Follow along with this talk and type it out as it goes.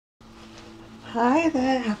Hi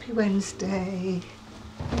there, happy Wednesday.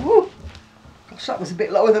 Woo. Gosh, that was a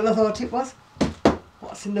bit lower than I thought it was.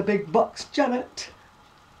 What's in the big box, Janet?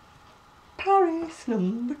 Paris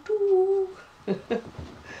 #2.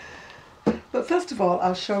 But first of all,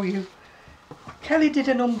 I'll show you. Kelly did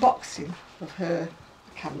an unboxing of her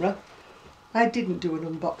camera. I didn't do an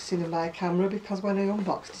unboxing of my camera because when I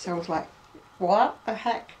unboxed it I was like, what the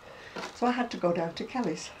heck? So I had to go down to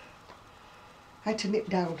Kelly's. I had to nip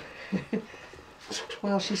down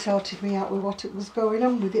while she sorted me out with what was going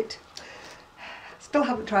on with it. Still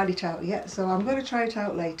haven't tried it out yet, so I'm going to try it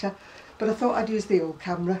out later. But I thought I'd use the old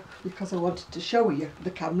camera because I wanted to show you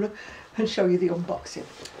the camera and show you the unboxing.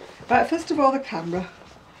 Right, first of all, the camera.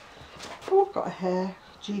 Oh, I've got a hair,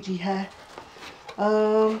 Gigi hair.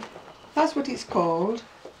 That's what it's called.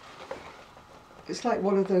 It's like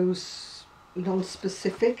one of those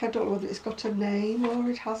non-specific. I don't know whether it's got a name or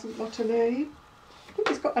it hasn't got a name. I think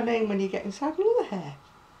it's got a name when you get inside. Another hair.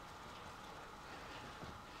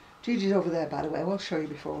 Gigi's over there, by the way. I'll show you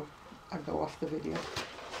before I go off the video.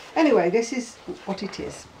 Anyway, this is what it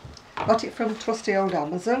is. Got it from trusty old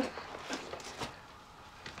Amazon.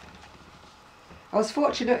 I was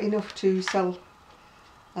fortunate enough to sell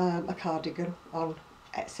a cardigan on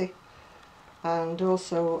Etsy, and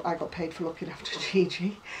also I got paid for looking after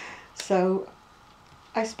Gigi, so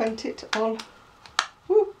I spent it on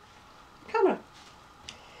camera.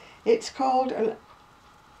 It's called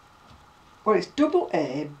it's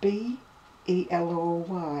AABELOY,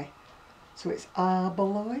 so it's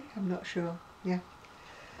Arboloy, I'm not sure, yeah.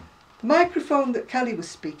 The microphone that Kelly was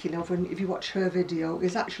speaking of, and if you watch her video,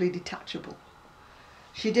 is actually detachable.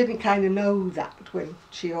 She didn't kind of know that when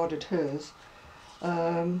she ordered hers. So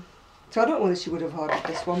I don't know whether she would have ordered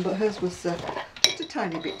this one, but hers was just a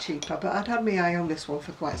tiny bit cheaper. But I'd had my eye on this one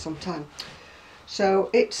for quite some time.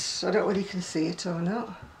 So it's, I don't know whether you can see it or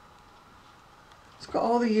not. It's got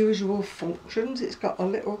all the usual functions. It's got a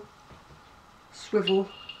little swivel,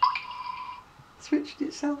 switched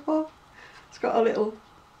itself off. It's got a little,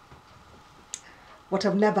 what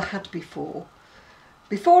I've never had before.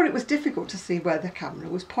 Before it was difficult to see where the camera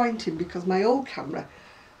was pointing because my old camera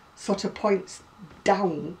sort of points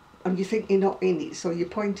down and you think you're not in it, so you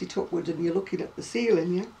point it upwards and you're looking at the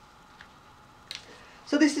ceiling, yeah?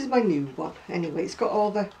 So this is my new one. Anyway, it's got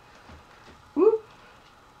all the,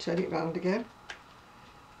 turn it round again.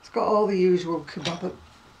 It's got all the usual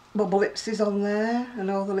bubble ellipses on there and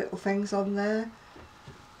all the little things on there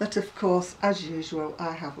that, of course, as usual,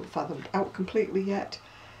 I haven't fathomed out completely yet.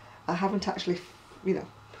 I haven't actually, you know,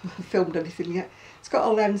 filmed anything yet. It's got a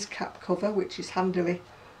lens cap cover which is handily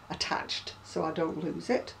attached so I don't lose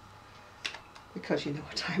it, because you know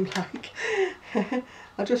what I'm like.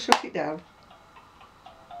 I'll just shut it down.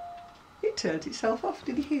 It turned itself off,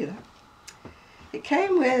 did you hear that? It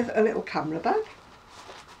came with a little camera bag,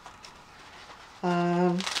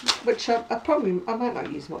 which I might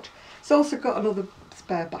not use much. It's also got another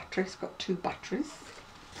spare battery. It's got 2 batteries,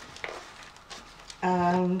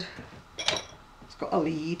 and it's got a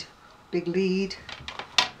lead, big lead.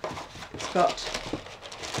 It's got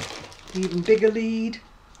an even bigger lead,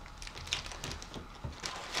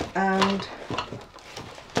 and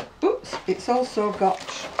it's also got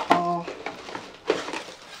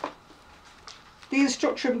the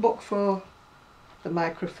instruction book for the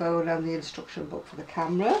microphone and the instruction book for the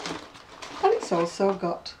camera, and it's also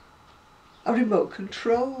got a remote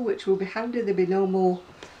control which will be handy. There'll be no more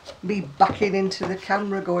me backing into the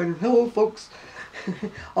camera going, hello folks,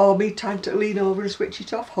 or me trying to lean over and switch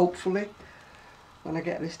it off, hopefully, when I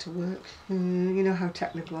get this to work. You know how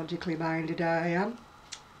technologically minded I am.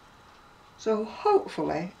 So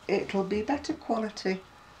hopefully it'll be better quality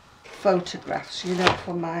photographs, you know,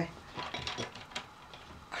 for my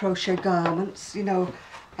crochet garments. You know,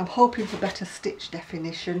 I'm hoping for better stitch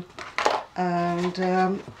definition and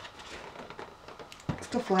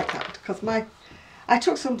stuff like that, because I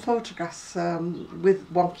took some photographs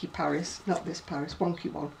with Wonky Paris, not this Paris,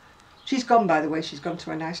 Wonky one. She's gone, by the way. She's gone to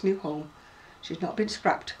a nice new home. She's not been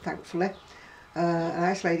scrapped, thankfully. A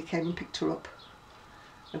nice lady came and picked her up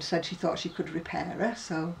and said she thought she could repair her,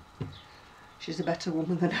 so she's a better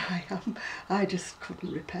woman than I am. I just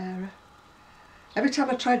couldn't repair her. Every time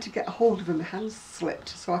I tried to get a hold of her, my hands slipped,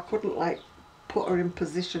 so I couldn't like put her in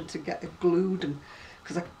position to get her glued, and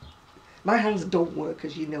because my hands don't work,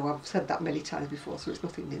 as you know, I've said that many times before, so it's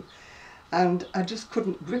nothing new. And I just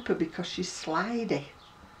couldn't grip her because she's slidey.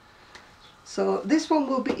 So this one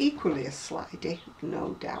will be equally as slidey,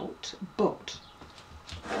 no doubt, but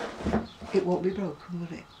it won't be broken,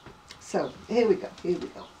 will it? So here we go, here we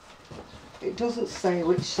go. It doesn't say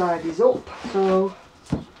which side is up, so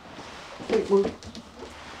it will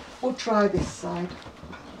We'll try this side.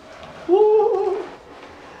 Ooh,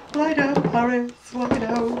 lie down, Paris, lie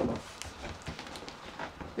down.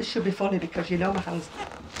 This should be funny because you know my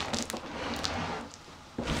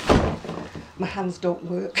hands don't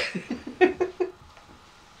work.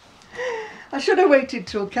 I should have waited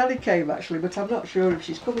till Kelly came actually, but I'm not sure if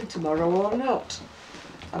she's coming tomorrow or not.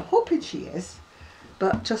 I'm hoping she is,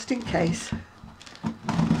 but just in case.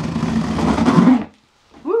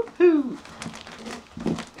 Woohoo!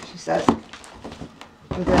 She says,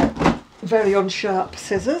 with her very unsharp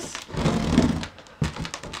scissors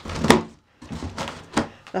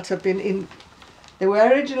that have been in. They were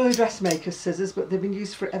originally dressmaker's scissors, but they've been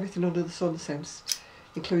used for everything under the sun since,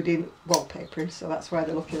 including wallpapering, so that's why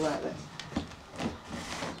they're looking like this.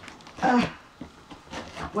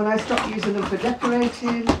 When I stopped using them for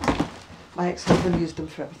decorating, my ex-husband used them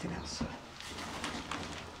for everything else.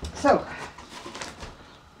 So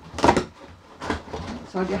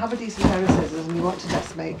if you have a decent pair of scissors and you want to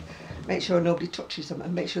dressmake, make sure nobody touches them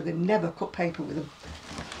and make sure they never cut paper with them.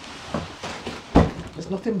 There's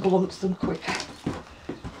nothing blunts them quicker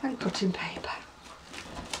than cutting paper.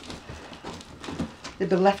 They've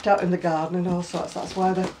been left out in the garden and all sorts, that's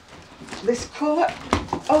why they're this colour.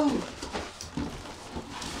 Oh!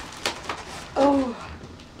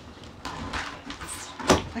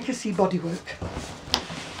 I can see bodywork.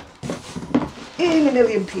 In a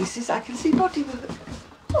million pieces, I can see bodywork.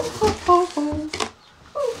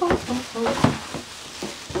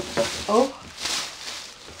 Oh.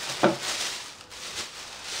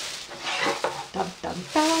 Dun, dun,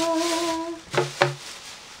 dun.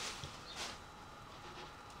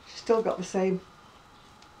 She's still got the same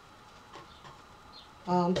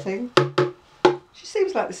arm thing. She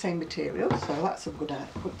seems like the same material, so that's a good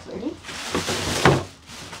thing.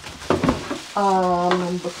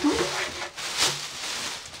 Number 2.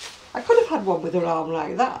 I could have had one with her arm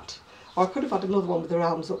like that, or I could have had another one with her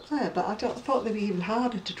arms up there, but I thought they were even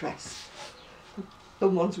harder to dress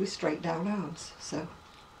than ones with straight down arms. So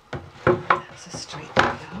that's a straight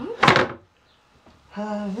down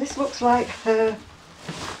arm. This looks like her.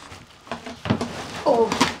 Oh,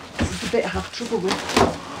 this is the bit I have trouble with.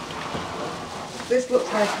 This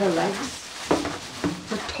looks like her legs,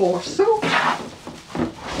 her torso.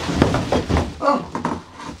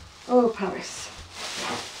 Oh, Paris.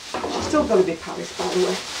 She's still going to be Paris, by the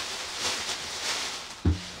way.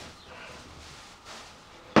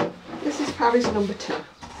 This is Paris number 2.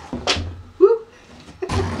 Woo.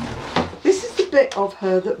 This is the bit of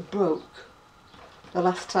her that broke the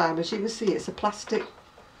last time. As you can see, it's a plastic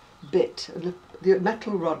bit and the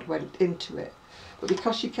metal rod went into it. But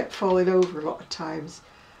because she kept falling over a lot of times,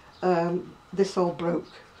 this all broke.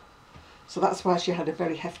 So that's why she had a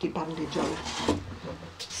very hefty bandage on her.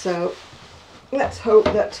 So let's hope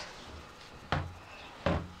that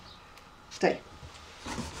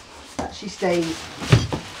she stays.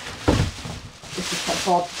 This is her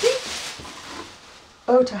body.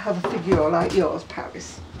 Oh, to have a figure like yours,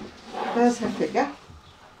 Paris. There's her figure.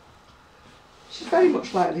 She's very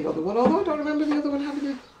much like the other one, although I don't remember the other one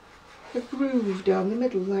having a groove down the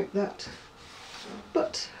middle like that.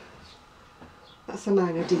 But that's a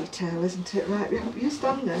minor detail, isn't it? Right, you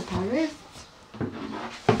stand there, Paris.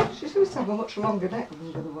 She seems to have a much longer neck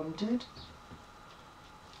than the other one did.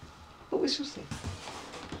 But we shall see.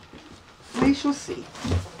 We shall see.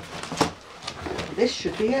 This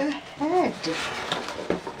should be her head.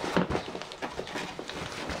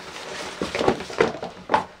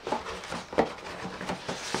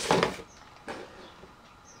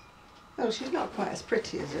 Oh, she's not quite as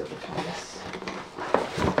pretty as the other Paris.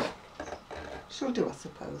 She'll do, I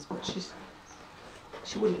suppose, but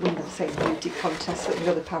she wouldn't win the same beauty contest that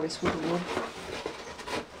the other Paris would have won.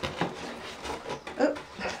 Oh,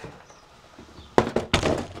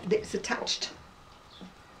 it's attached.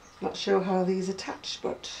 Not sure how these attach,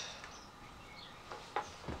 but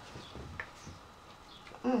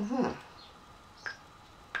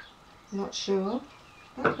not sure.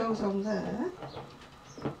 That goes on there.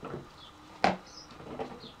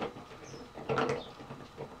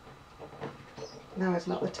 Now is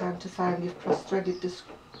not the time to find you've cross-threaded the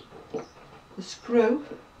screw.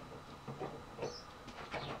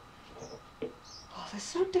 Oh, they're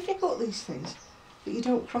so difficult, these things, that you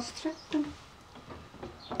don't cross-thread them.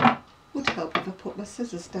 Would help if I put my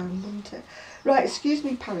scissors down, wouldn't it? Right, excuse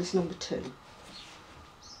me, Paris number 2.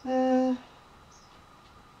 I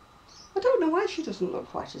don't know why she doesn't look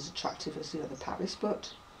quite as attractive as the other Paris,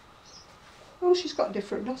 but oh, she's got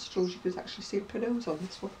different nostrils. You can actually see her nose on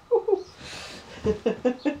this one.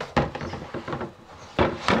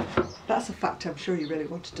 That's a fact I'm sure you really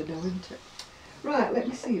wanted to know, isn't it? Right, let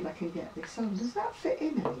me see if I can get this on. Does that fit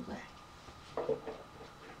in anywhere?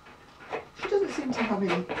 She doesn't seem to have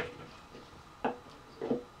any.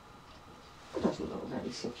 It doesn't look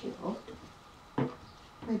very secure.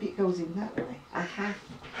 Maybe it goes in that way. Aha.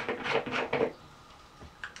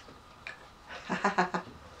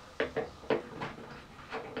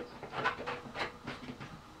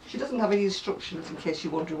 She doesn't have any instructions, in case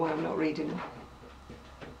you're wondering why I'm not reading them.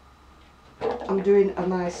 I'm doing a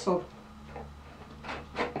my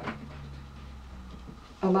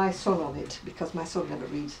son on it, because my son never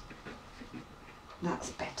reads.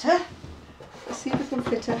 That's better. Let's see if we can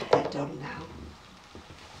fit her head on now.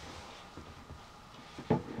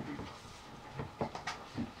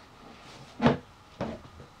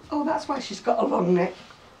 Oh, that's why she's got a long neck.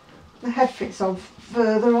 The head fits on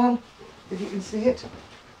further on, if you can see it.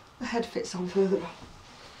 The head fits on further on.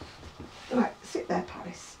 Right, sit there,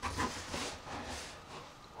 Paris.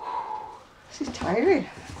 This is tiring.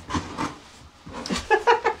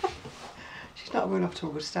 She's not going off to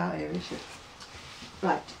a good start here, is she?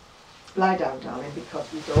 Right, lie down, darling, because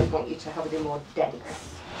we don't want you to have any more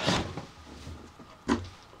dents.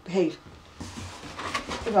 Behave.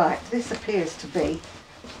 Right, this appears to be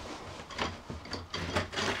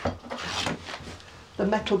the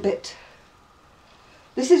metal bit.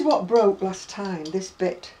 This is what broke last time, this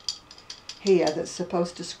bit here that's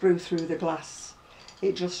supposed to screw through the glass.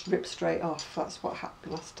 It just ripped straight off. That's what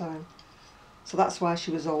happened last time. So that's why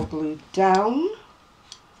she was all glued down.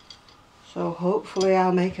 So hopefully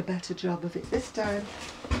I'll make a better job of it this time.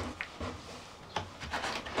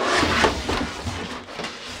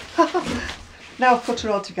 Now I've put her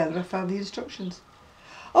all together, I found the instructions.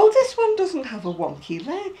 Oh, this one doesn't have a wonky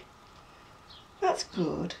leg. That's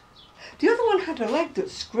good. The other one had a leg that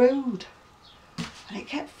screwed and it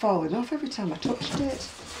kept falling off every time I touched it.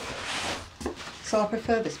 So I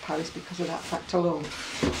prefer this Paris because of that fact alone.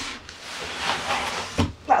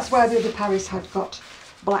 That's why the other Paris had got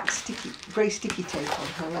black sticky, grey sticky tape on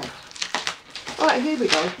her leg. Right, here we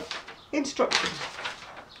go. Instructions.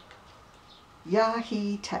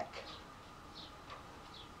 Yahi Tech.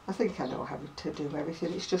 I think I know how to do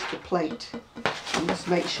everything. It's just the plate. I must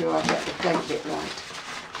make sure I get the plate bit right.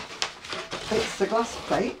 It's the glass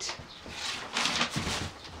plate.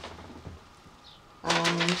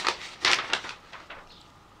 And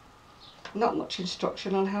not much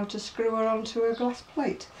instruction on how to screw her onto a glass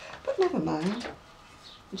plate. But never mind.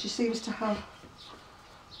 And she seems to have,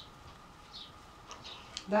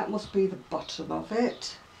 that must be the bottom of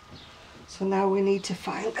it. So now we need to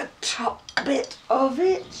find the top bit of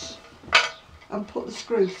it and put the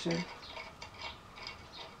screw through.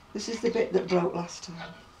 This is the bit that broke last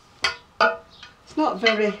time. It's not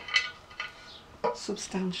very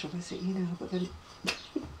substantial, is it, you know, but then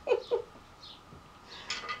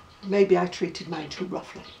maybe I treated mine too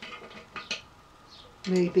roughly.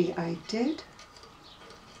 Maybe I did.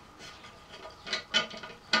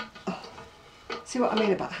 See what I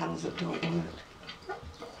mean about hands that don't work?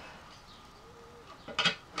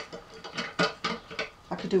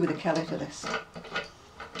 I could do with a Kelly for this.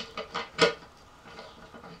 If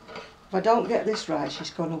I don't get this right, she's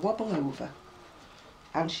going to wobble over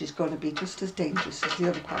and she's going to be just as dangerous as the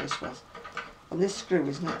other Paris was. And this screw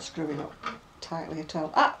is not screwing up tightly at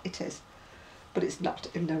all. Ah, it is. But it's not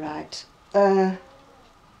in the right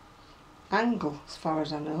angle, as far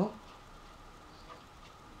as I know.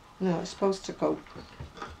 No, it's supposed to go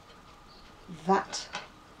that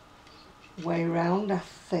way round, I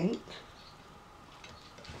think.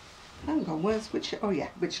 Hang on, which, oh yeah,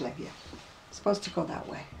 which leg, yeah. It's supposed to go that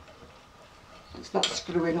way. It's not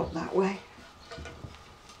screwing up that way.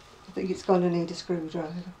 I think it's going to need a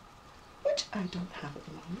screwdriver, which I don't have at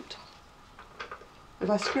the moment. If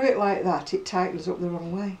I screw it like that, it tightens up the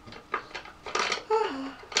wrong way.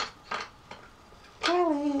 Ah.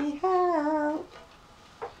 Kelly, help!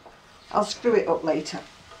 I'll screw it up later.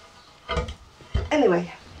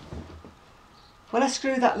 Anyway, when I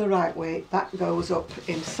screw that the right way, that goes up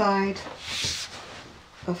inside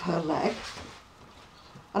of her leg.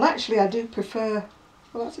 And actually I do prefer,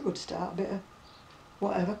 well, that's a good start, a bit of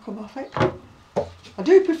whatever come off it. I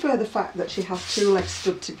do prefer the fact that she has two legs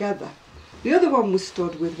stood together. The other one was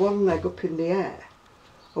stood with one leg up in the air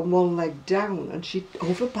and one leg down, and she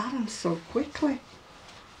overbalanced so quickly.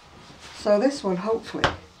 So this one, hopefully,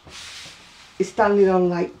 is standing on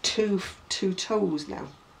like two toes now,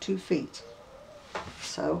 2 feet.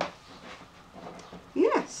 So,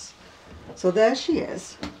 yes. So there she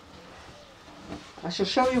is. I shall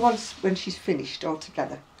show you once when she's finished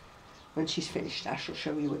altogether. When she's finished, I shall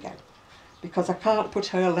show you again. Because I can't put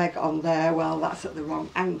her leg on there, well, that's at the wrong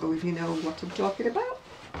angle, if you know what I'm talking about.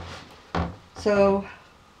 So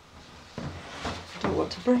I don't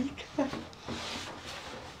want to break her.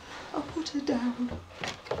 I'll put her down.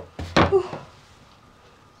 Oh.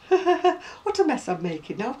 What a mess I'm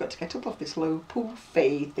making. Now I've got to get up off this low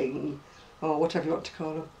poofy thing, or whatever you want to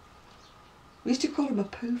call them. We used to call them a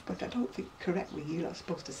poof, but I don't think correctly you're not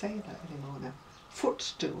supposed to say that anymore now.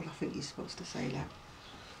 Footstool, I think you're supposed to say now.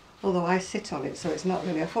 Although I sit on it, so it's not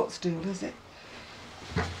really a footstool, is it?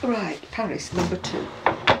 Right, Paris, number 2.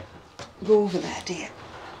 Go over there, dear.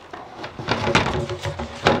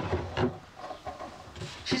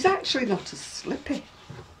 She's actually not as slippy.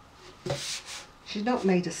 She's not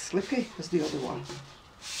made as slippy as the other one.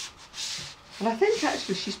 And I think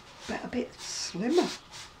actually she's a bit slimmer.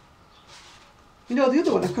 You know, the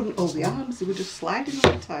other one I couldn't hold the arms, they were just sliding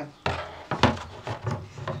all the time.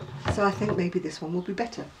 So I think maybe this one will be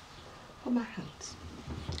better for my hands.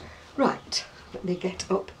 Right, let me get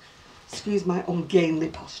up. Excuse my ungainly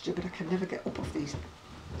posture, but I can never get up off these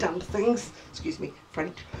damn things. Excuse me,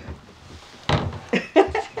 French.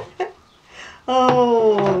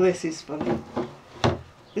 Oh, this is funny.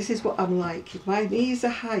 This is what I'm like. If my knees are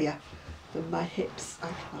higher than my hips, I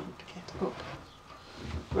can't get up.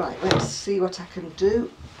 Right, let's see what I can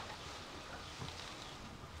do.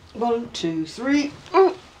 1, 2, 3.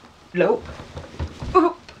 Nope.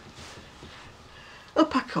 Up.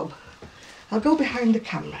 Up I come. I'll go behind the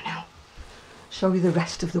camera now. Show you the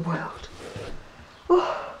rest of the world.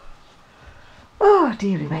 Oh, oh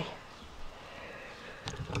dearie me.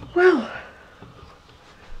 Well,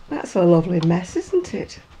 that's a lovely mess, isn't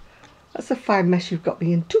it? That's a fine mess you've got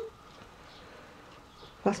me into.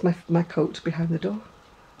 That's my coat behind the door.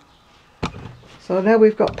 So now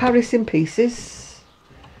we've got Paris in pieces.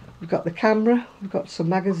 We've got the camera. We've got some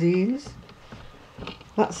magazines.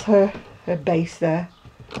 That's her base there.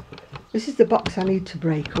 This is the box I need to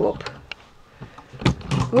break up.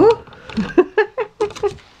 Oh,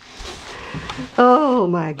 oh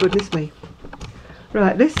my goodness me.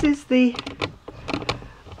 Right, this is the...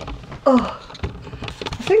 Oh,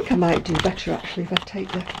 I think I might do better actually if I take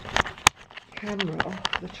the camera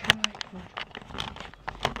off the tripod.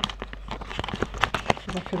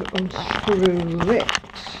 If I can unscrew it.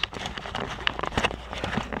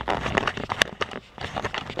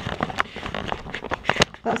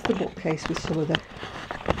 That's the bookcase with some of the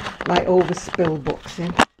my overspill books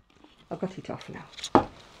in. I've got it off now. There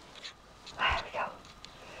we go.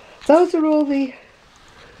 Those are all the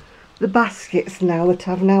baskets now that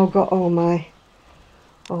I've now got all my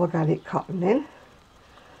organic cotton in.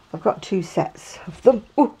 I've got 2 sets of them.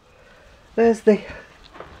 Oh, there's the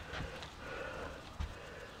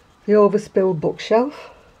overspilled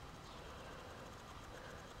bookshelf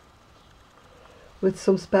with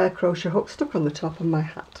some spare crochet hooks stuck on the top of my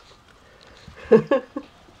hat.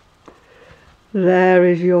 There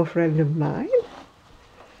is your friend of mine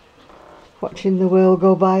watching the world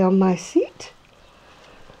go by on my seat.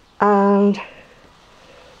 And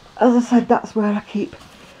as I said, that's where I keep...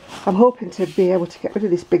 I'm hoping to be able to get rid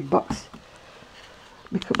of this big box,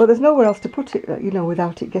 but there's nowhere else to put it, you know,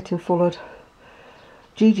 without it getting full of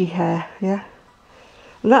Gigi hair, yeah.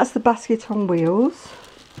 And that's the basket on wheels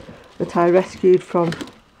that I rescued from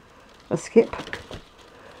a skip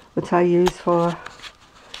that I use for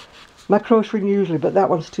my crocheting usually, but that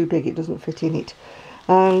one's too big, it doesn't fit in it.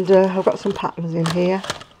 And I've got some patterns in here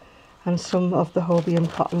and some of the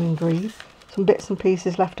Hobium cotton and grease, some bits and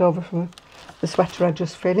pieces left over from the sweater I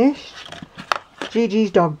just finished,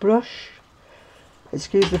 Gigi's dog brush,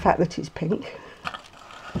 excuse the fact that it's pink.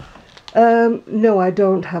 No, I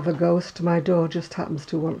don't have a ghost. My door just happens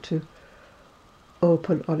to want to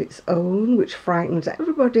open on its own, which frightens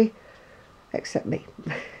everybody except me,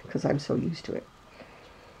 because I'm so used to it.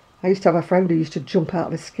 I used to have a friend who used to jump out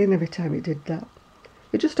of his skin every time it did that.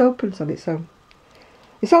 It just opens on its own.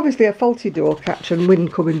 It's obviously a faulty door catch and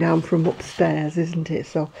wind coming down from upstairs, isn't it?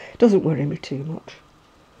 So it doesn't worry me too much.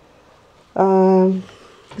 The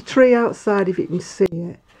tree outside, if you can see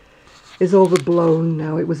it, is overblown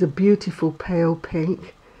now. It was a beautiful pale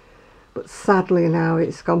pink, but sadly now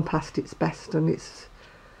it's gone past its best and it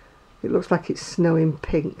looks like it's snowing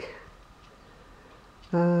pink.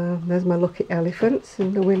 There's my lucky elephants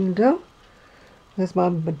in the window. There's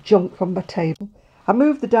my junk on my table. I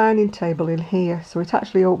moved the dining table in here so it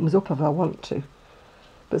actually opens up if I want to.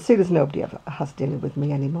 But see, there's nobody ever has dinner with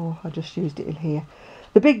me anymore. I just used it in here.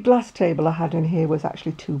 The big glass table I had in here was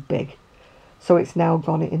actually too big, so it's now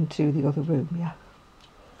gone into the other room,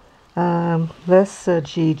 yeah. There's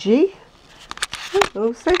Gigi.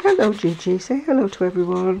 Oh, say hello, Gigi. Say hello to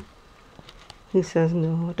everyone. He says,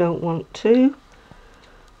 no, I don't want to.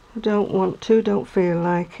 I don't want to, don't feel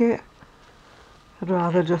like it. I'd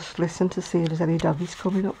rather just listen to see if there's any doggies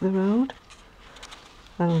coming up the road.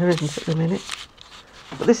 And there isn't at the minute.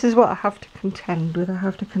 But this is what I have to contend with. I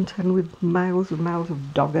have to contend with miles and miles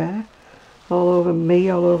of dog hair. All over me,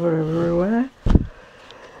 all over everywhere.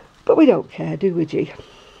 But we don't care, do we, G?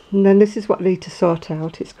 And then this is what I need to sort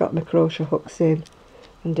out. It's got my crochet hooks in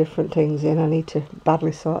and different things in. I need to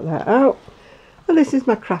badly sort that out. And this is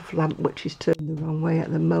my craft lamp, which is turned the wrong way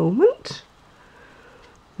at the moment.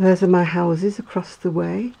 Those are my houses across the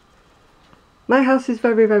way. My house is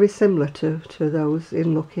very, very similar to those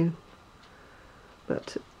in looking.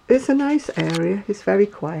 But it's a nice area. It's very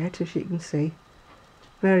quiet, as you can see.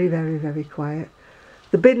 Very, very, very quiet.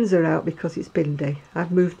 The bins are out because it's bin day.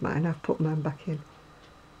 I've moved mine. I've put mine back in.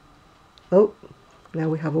 Oh, now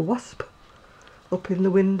we have a wasp up in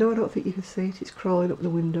the window. I don't think you can see it. It's crawling up the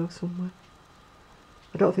window somewhere.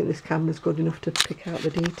 I don't think this camera's good enough to pick out the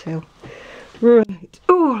detail. Right.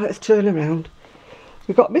 Oh, let's turn around.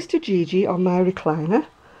 We've got Mr. Gigi on my recliner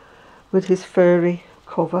with his furry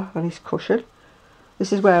cover and his cushion.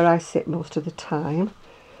 This is where I sit most of the time.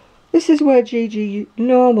 This is where Gigi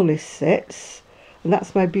normally sits, and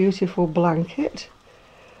that's my beautiful blanket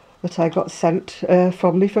that I got sent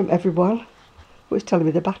from everyone. But it's telling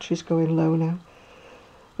me the battery's going low now.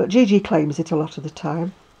 But Gigi claims it a lot of the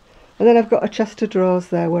time. And then I've got a chest of drawers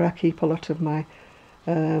there where I keep a lot of my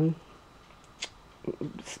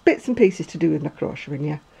bits and pieces to do with my crocheting,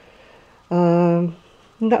 yeah. And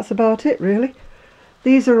that's about it, really.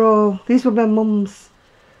 These were my mum's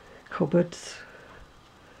cupboards.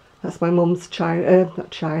 That's my mum's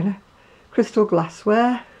crystal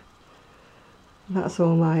glassware. And that's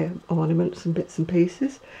all my ornaments and bits and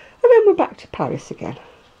pieces. And then we're back to Paris again.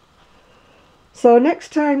 So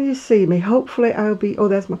next time you see me, hopefully I'll be... Oh,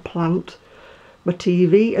 there's my plant, my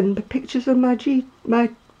TV, and the pictures of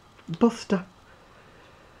my buster.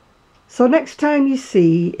 So next time you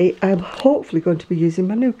see it, I'm hopefully going to be using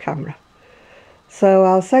my new camera. So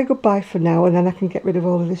I'll say goodbye for now, and then I can get rid of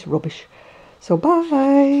all of this rubbish. So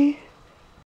bye!